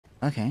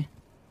Okay.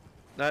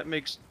 That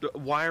makes...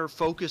 Why are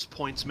focus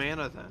points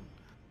mana, then?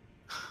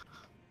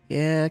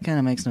 Yeah, that kind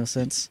of makes no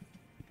sense.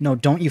 No,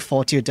 don't you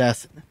fall to your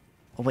death.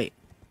 Oh, wait.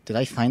 Did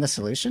I find the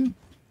solution?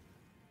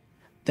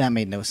 That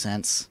made no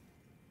sense.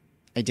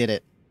 I did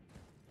it.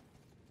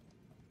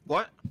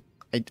 What?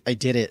 I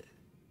did it.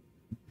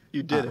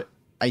 You did it.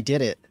 I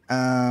did it.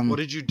 What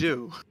did you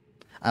do?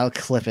 I'll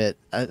clip it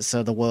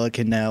so the world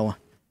can know.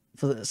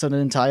 So the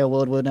entire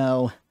world will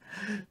know.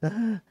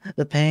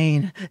 The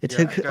pain. It Yeah,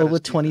 took I gotta over see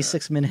that.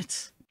 26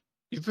 minutes.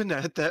 You've been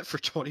at that for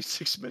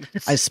 26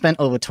 minutes. I spent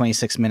over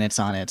 26 minutes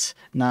on it.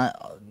 Not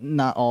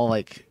all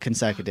like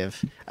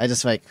consecutive. I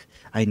just like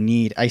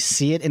I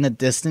see it in the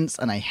distance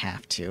and I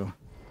have to.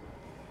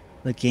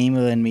 The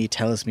gamer in me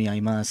tells me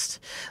I must.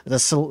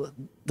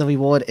 The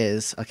reward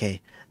is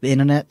okay. The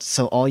internet,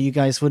 so all you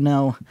guys would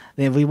know.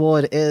 The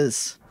reward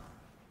is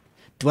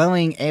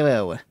dwelling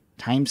arrow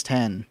times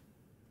 10.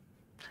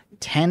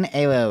 10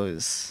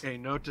 arrows. Okay,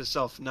 note to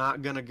self,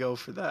 not gonna go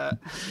for that.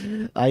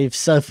 I've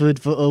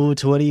suffered for over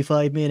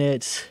 25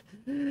 minutes.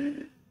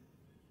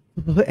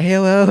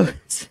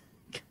 Arrows.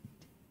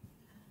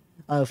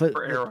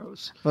 For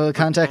arrows. For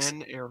context,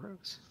 10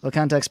 arrows. for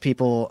context,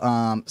 people,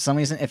 some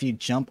reason if you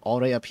jump all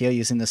the way up here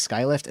using the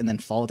skylift and then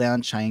fall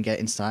down, try and get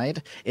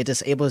inside, it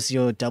disables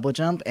your double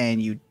jump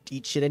and you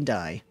eat shit and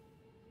die.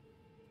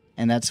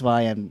 And that's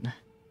why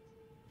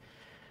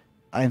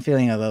I'm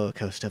feeling a roller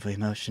coaster of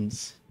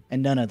emotions,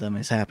 and none of them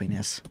is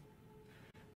happiness.